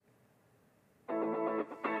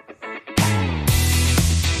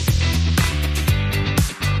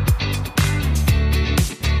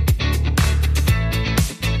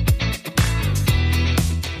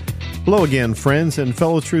Hello again, friends and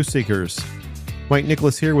fellow truth seekers. Mike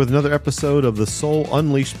Nicholas here with another episode of the Soul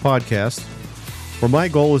Unleashed podcast, where my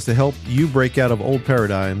goal is to help you break out of old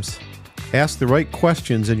paradigms, ask the right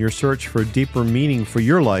questions in your search for deeper meaning for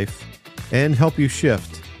your life, and help you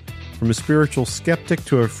shift from a spiritual skeptic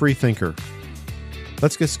to a free thinker.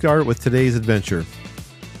 Let's get started with today's adventure.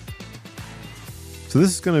 So this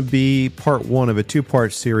is going to be part one of a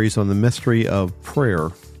two-part series on the mystery of prayer.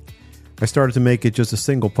 I started to make it just a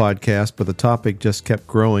single podcast, but the topic just kept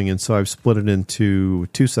growing, and so I've split it into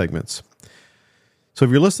two segments. So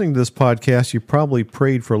if you're listening to this podcast, you probably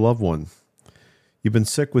prayed for a loved one. You've been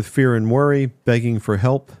sick with fear and worry, begging for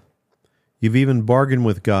help. You've even bargained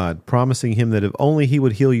with God, promising Him that if only He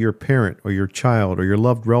would heal your parent or your child or your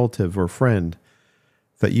loved relative or friend,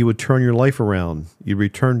 that you would turn your life around, you'd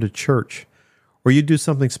return to church, or you'd do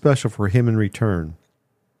something special for Him in return.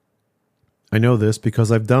 I know this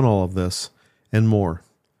because I've done all of this and more.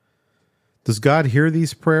 Does God hear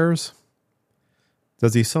these prayers?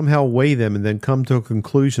 Does He somehow weigh them and then come to a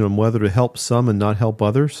conclusion on whether to help some and not help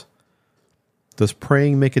others? Does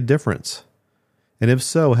praying make a difference? And if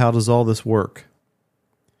so, how does all this work?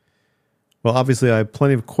 Well, obviously I have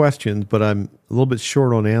plenty of questions, but I'm a little bit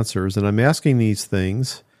short on answers, and I'm asking these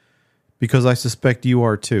things because I suspect you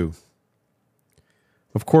are too.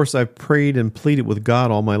 Of course, I've prayed and pleaded with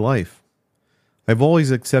God all my life. I've always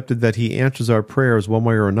accepted that He answers our prayers one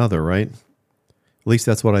way or another, right? At least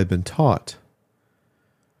that's what I've been taught.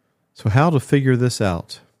 So how to figure this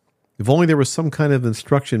out? If only there was some kind of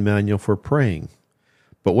instruction manual for praying.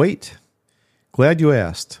 But wait, glad you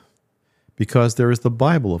asked, because there is the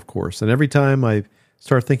Bible, of course. And every time I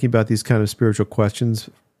start thinking about these kind of spiritual questions,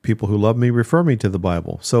 people who love me refer me to the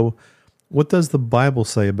Bible. So what does the Bible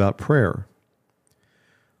say about prayer?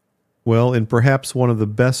 Well, in perhaps one of the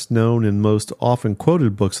best known and most often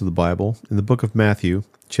quoted books of the Bible, in the book of Matthew,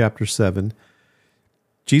 chapter 7,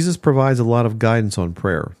 Jesus provides a lot of guidance on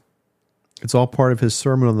prayer. It's all part of His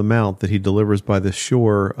Sermon on the Mount that He delivers by the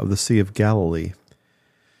shore of the Sea of Galilee.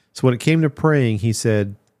 So when it came to praying, He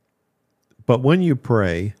said, "But when you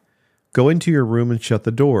pray, go into your room and shut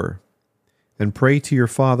the door, and pray to your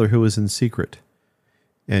Father who is in secret,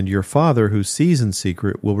 and your Father who sees in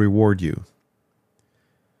secret will reward you."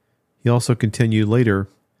 He also continued later,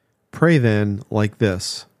 "Pray then like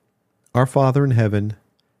this: Our Father in heaven,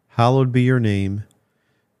 hallowed be your name.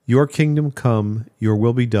 Your kingdom come, your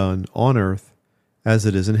will be done on earth as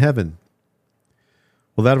it is in heaven."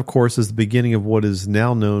 Well, that, of course, is the beginning of what is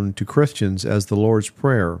now known to Christians as the Lord's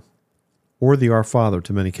Prayer, or the Our Father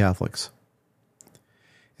to many Catholics.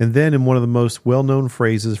 And then in one of the most well-known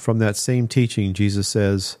phrases from that same teaching, Jesus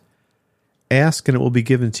says, "Ask and it will be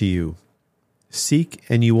given to you. Seek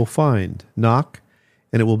and you will find. Knock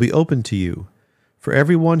and it will be opened to you. For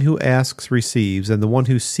everyone who asks receives, and the one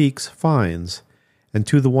who seeks finds, and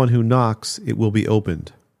to the one who knocks it will be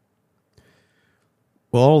opened."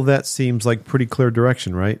 Well, all of that seems like pretty clear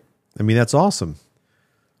direction, right? I mean, that's awesome.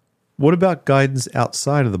 What about guidance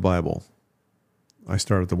outside of the Bible? I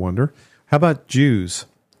started to wonder. How about Jews?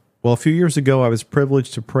 Well, a few years ago, I was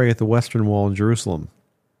privileged to pray at the Western Wall in Jerusalem.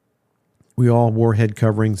 We all wore head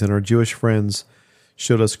coverings, and our Jewish friends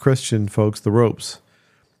showed us Christian folks the ropes.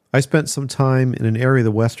 I spent some time in an area of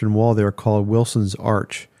the Western Wall there called Wilson's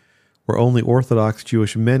Arch, where only Orthodox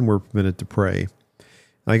Jewish men were permitted to pray.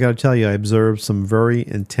 And I got to tell you, I observed some very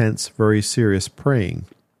intense, very serious praying.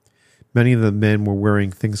 Many of the men were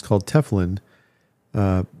wearing things called tefillin,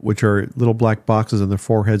 which are little black boxes on their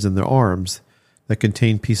foreheads and their arms that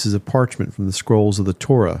contain pieces of parchment from the scrolls of the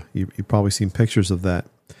Torah. You've probably seen pictures of that.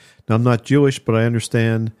 Now, I'm not Jewish, but I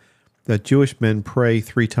understand that Jewish men pray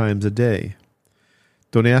 3 times a day.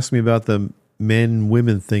 Don't ask me about the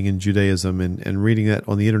men-women thing in Judaism, and reading that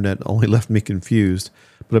on the internet only left me confused.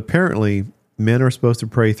 But apparently, men are supposed to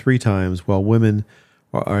pray 3 times, while women,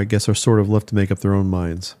 I guess, are sort of left to make up their own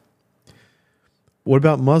minds. What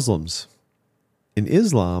about Muslims? In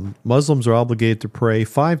Islam, Muslims are obligated to pray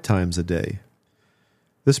 5 times a day.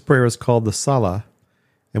 This prayer is called the Salah.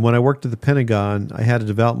 And when I worked at the Pentagon, I had a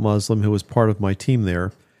devout Muslim who was part of my team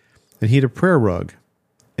there, and he had a prayer rug,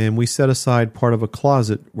 and we set aside part of a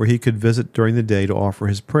closet where he could visit during the day to offer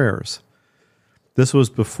his prayers. This was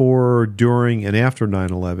before, during, and after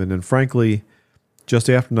 9/11, and frankly, just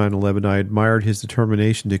after 9/11, I admired his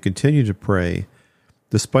determination to continue to pray,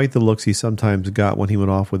 despite the looks he sometimes got when he went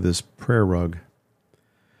off with his prayer rug.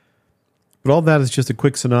 But all that is just a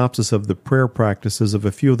quick synopsis of the prayer practices of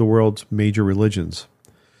a few of the world's major religions.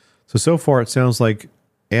 So far it sounds like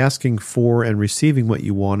asking for and receiving what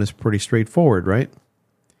you want is pretty straightforward, right?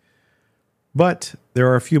 But there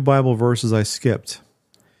are a few Bible verses I skipped.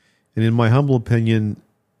 And in my humble opinion,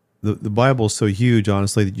 the Bible is so huge,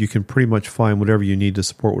 honestly, that you can pretty much find whatever you need to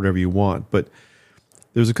support whatever you want. But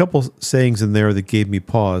there's a couple sayings in there that gave me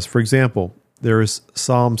pause. For example, there is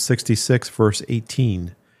Psalm 66, verse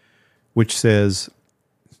 18, which says,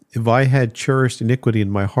 "If I had cherished iniquity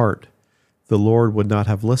in my heart, the Lord would not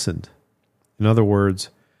have listened." In other words,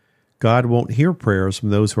 God won't hear prayers from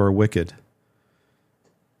those who are wicked.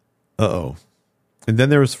 Uh-oh. And then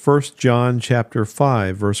there's 1 John chapter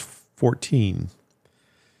 5, verse 14.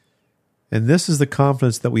 "And this is the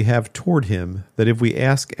confidence that we have toward him, that if we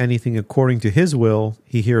ask anything according to his will,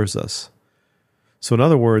 he hears us." So in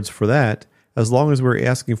other words, for that, as long as we're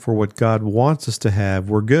asking for what God wants us to have,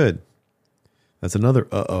 we're good. That's another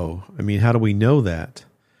uh-oh. I mean, how do we know that?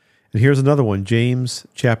 And here's another one, James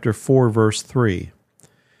chapter 4, verse 3.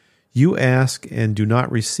 "You ask and do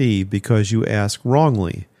not receive because you ask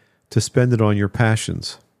wrongly, to spend it on your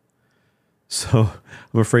passions." So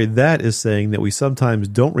I'm afraid that is saying that we sometimes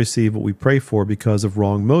don't receive what we pray for because of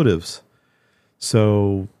wrong motives.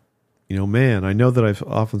 So, man, I know that I've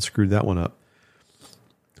often screwed that one up.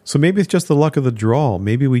 So maybe it's just the luck of the draw.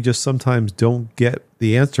 Maybe we just sometimes don't get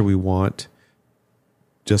the answer we want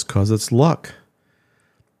just because it's luck.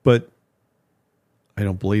 But I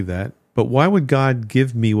don't believe that. But why would God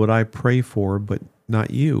give me what I pray for, but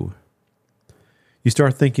not you? You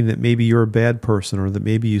start thinking that maybe you're a bad person, or that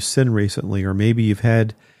maybe you sinned recently, or maybe you've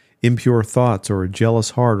had impure thoughts, or a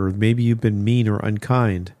jealous heart, or maybe you've been mean or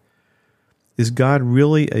unkind. Is God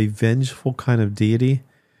really a vengeful kind of deity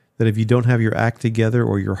that if you don't have your act together,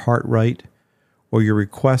 or your heart right, or your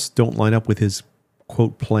requests don't line up with his,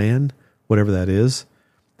 quote, plan, whatever that is,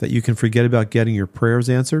 that you can forget about getting your prayers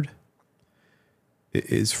answered?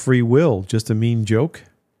 Is free will just a mean joke?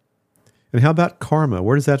 And how about karma?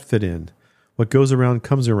 Where does that fit in? What goes around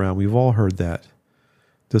comes around. We've all heard that.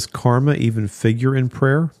 Does karma even figure in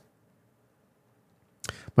prayer?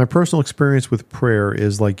 My personal experience with prayer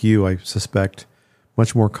is, like you, I suspect,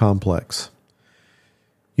 much more complex.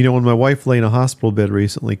 When my wife lay in a hospital bed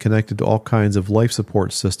recently, connected to all kinds of life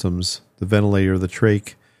support systems, the ventilator, the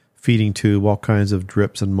trach, feeding tube, all kinds of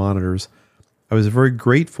drips and monitors, I was very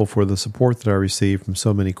grateful for the support that I received from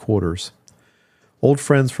so many quarters. Old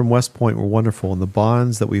friends from West Point were wonderful, and the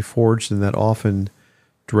bonds that we forged in that often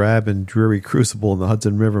drab and dreary crucible in the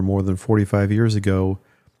Hudson River more than 45 years ago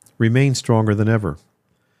remain stronger than ever.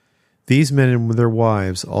 These men and their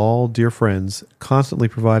wives, all dear friends, constantly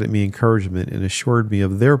provided me encouragement and assured me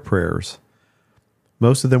of their prayers.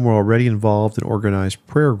 Most of them were already involved in organized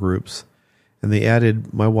prayer groups, and they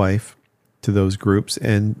added my wife to those groups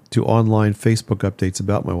and to online Facebook updates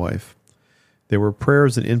about my wife. There were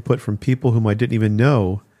prayers and input from people whom I didn't even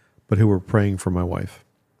know, but who were praying for my wife.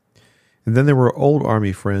 And then there were old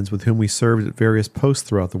Army friends with whom we served at various posts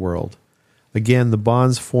throughout the world. Again, the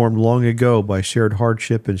bonds formed long ago by shared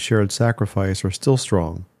hardship and shared sacrifice are still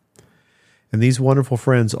strong. And these wonderful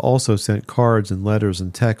friends also sent cards and letters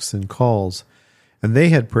and texts and calls, and they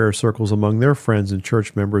had prayer circles among their friends and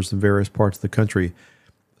church members in various parts of the country,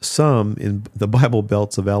 some in the Bible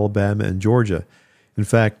belts of Alabama and Georgia. In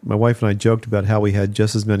fact, my wife and I joked about how we had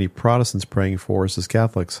just as many Protestants praying for us as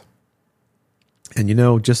Catholics.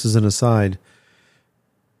 And just as an aside,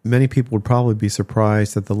 many people would probably be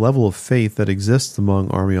surprised at the level of faith that exists among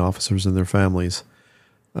Army officers and their families,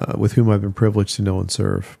 with whom I've been privileged to know and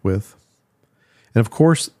serve with. And of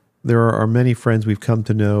course, there are many friends we've come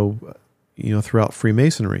to know, throughout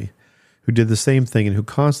Freemasonry, who did the same thing and who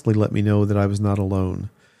constantly let me know that I was not alone.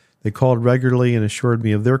 They called regularly and assured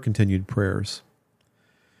me of their continued prayers.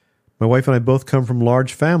 My wife and I both come from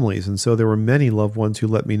large families, and so there were many loved ones who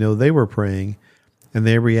let me know they were praying, and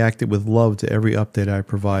they reacted with love to every update I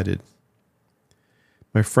provided.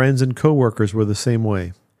 My friends and coworkers were the same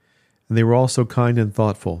way, and they were also kind and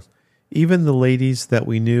thoughtful. Even the ladies that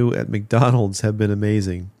we knew at McDonald's have been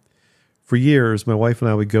amazing. For years, my wife and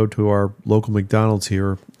I would go to our local McDonald's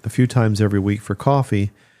here a few times every week for coffee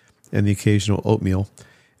and the occasional oatmeal.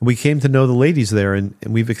 And we came to know the ladies there, and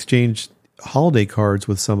we've exchanged holiday cards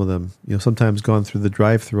with some of them. Sometimes gone through the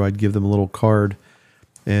drive-thru, I'd give them a little card,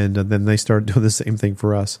 and then they started doing the same thing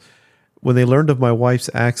for us. When they learned of my wife's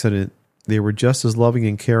accident, they were just as loving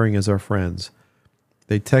and caring as our friends.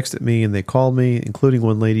 They texted me and they called me, including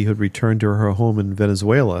one lady who had returned to her home in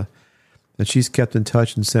Venezuela, and she's kept in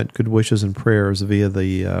touch and sent good wishes and prayers via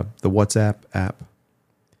the WhatsApp app.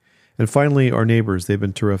 And finally, our neighbors, they've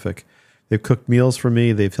been terrific. They've cooked meals for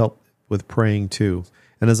me. They've helped with praying too.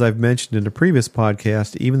 And as I've mentioned in a previous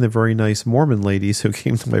podcast, even the very nice Mormon ladies who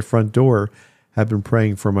came to my front door have been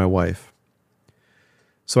praying for my wife.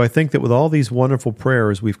 So I think that with all these wonderful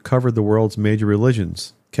prayers, we've covered the world's major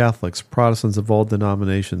religions, Catholics, Protestants of all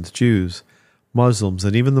denominations, Jews, Muslims,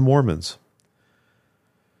 and even the Mormons.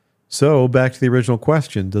 So, back to the original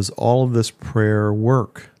question, does all of this prayer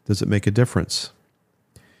work? Does it make a difference?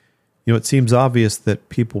 It seems obvious that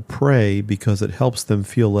people pray because it helps them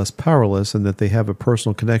feel less powerless and that they have a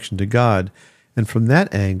personal connection to God. And from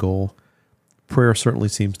that angle, prayer certainly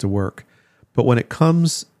seems to work. But when it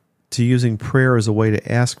comes to using prayer as a way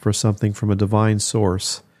to ask for something from a divine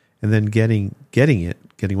source and then getting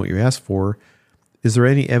what you asked for, is there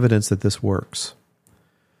any evidence that this works?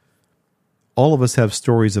 All of us have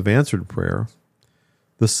stories of answered prayer.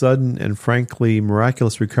 The sudden and frankly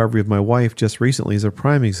miraculous recovery of my wife just recently is a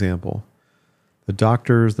prime example. The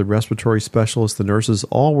doctors, the respiratory specialists, the nurses,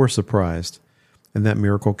 all were surprised, and that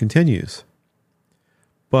miracle continues.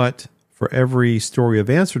 But for every story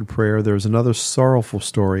of answered prayer, there's another sorrowful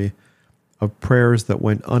story of prayers that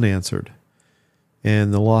went unanswered.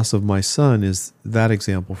 And the loss of my son is that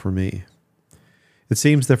example for me. It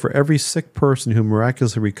seems that for every sick person who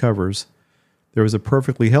miraculously recovers, there is a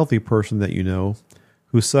perfectly healthy person that you know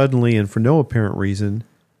who suddenly and for no apparent reason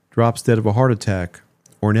drops dead of a heart attack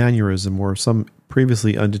or an aneurysm or some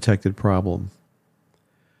previously undetected problem.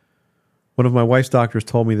 One of my wife's doctors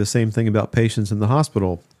told me the same thing about patients in the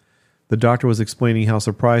hospital. The doctor was explaining how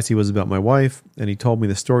surprised he was about my wife, and he told me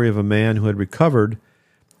the story of a man who had recovered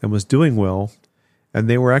and was doing well, and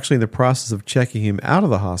they were actually in the process of checking him out of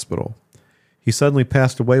the hospital. He suddenly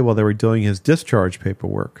passed away while they were doing his discharge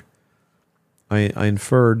paperwork. I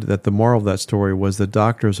inferred that the moral of that story was that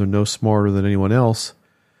doctors are no smarter than anyone else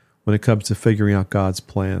when it comes to figuring out God's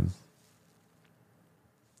plan.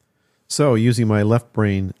 So, using my left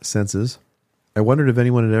brain senses, I wondered if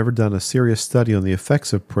anyone had ever done a serious study on the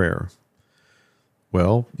effects of prayer.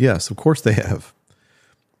 Well, yes, of course they have.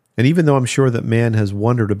 And even though I'm sure that man has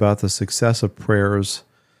wondered about the success of prayers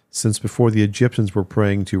since before the Egyptians were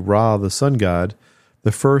praying to Ra, the sun god,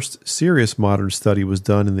 the first serious modern study was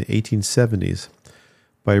done in the 1870s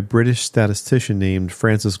by a British statistician named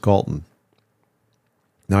Francis Galton.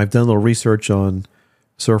 Now, I've done a little research on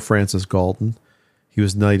Sir Francis Galton. He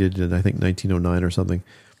was knighted in, I think, 1909 or something.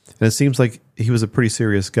 And it seems like he was a pretty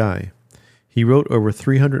serious guy. He wrote over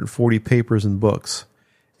 340 papers and books,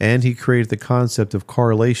 and he created the concept of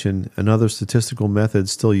correlation and other statistical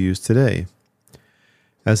methods still used today.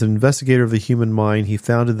 As an investigator of the human mind, he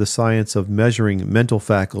founded the science of measuring mental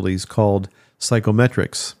faculties called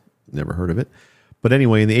psychometrics. Never heard of it. But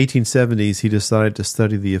anyway, in the 1870s, he decided to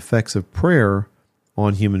study the effects of prayer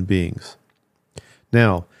on human beings.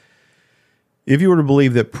 Now, if you were to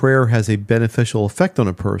believe that prayer has a beneficial effect on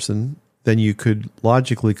a person, then you could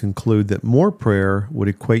logically conclude that more prayer would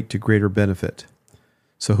equate to greater benefit.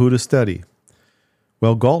 So who to study?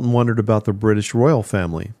 Well, Galton wondered about the British royal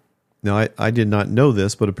family. Now, I did not know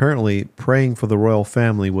this, but apparently praying for the royal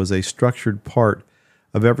family was a structured part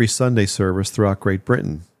of every Sunday service throughout Great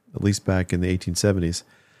Britain, at least back in the 1870s.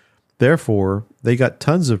 Therefore, they got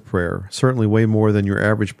tons of prayer, certainly way more than your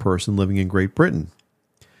average person living in Great Britain.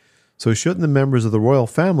 So shouldn't the members of the royal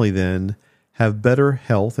family then have better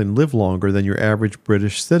health and live longer than your average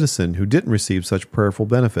British citizen who didn't receive such prayerful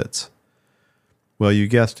benefits? Well, you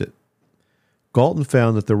guessed it. Galton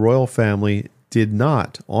found that the royal family did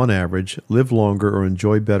not, on average, live longer or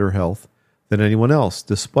enjoy better health than anyone else,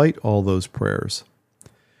 despite all those prayers.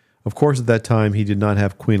 Of course, at that time, he did not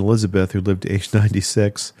have Queen Elizabeth, who lived to age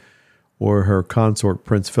 96, or her consort,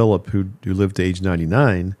 Prince Philip, who lived to age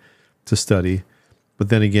 99, to study. But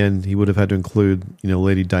then again, he would have had to include,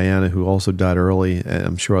 Lady Diana, who also died early, and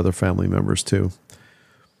I'm sure other family members too.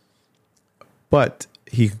 But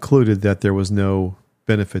he concluded that there was no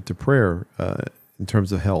benefit to prayer in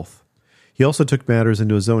terms of health. He also took matters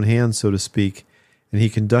into his own hands, so to speak, and he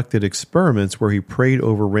conducted experiments where he prayed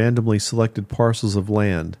over randomly selected parcels of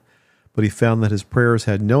land, but he found that his prayers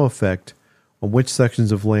had no effect on which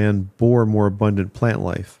sections of land bore more abundant plant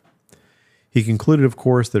life. He concluded, of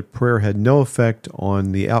course, that prayer had no effect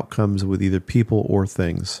on the outcomes with either people or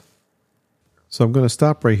things. So I'm going to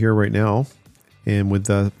stop right here right now and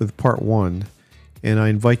with part one, and I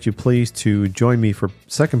invite you please to join me for the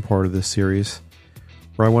second part of this series,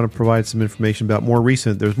 where I want to provide some information about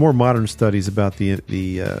there's more modern studies about the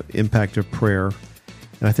impact of prayer,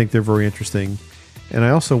 and I think they're very interesting. And I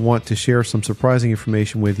also want to share some surprising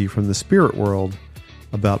information with you from the spirit world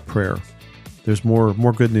about prayer. There's more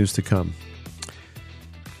good news to come.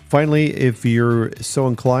 Finally, if you're so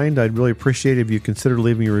inclined, I'd really appreciate it if you consider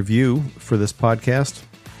leaving a review for this podcast,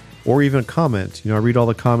 or even a comment. I read all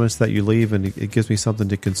the comments that you leave, and it gives me something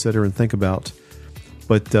to consider and think about.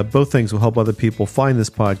 But both things will help other people find this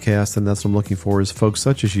podcast, and that's what I'm looking for, is folks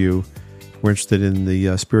such as you who are interested in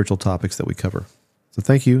the spiritual topics that we cover. So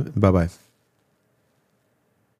thank you, and bye-bye.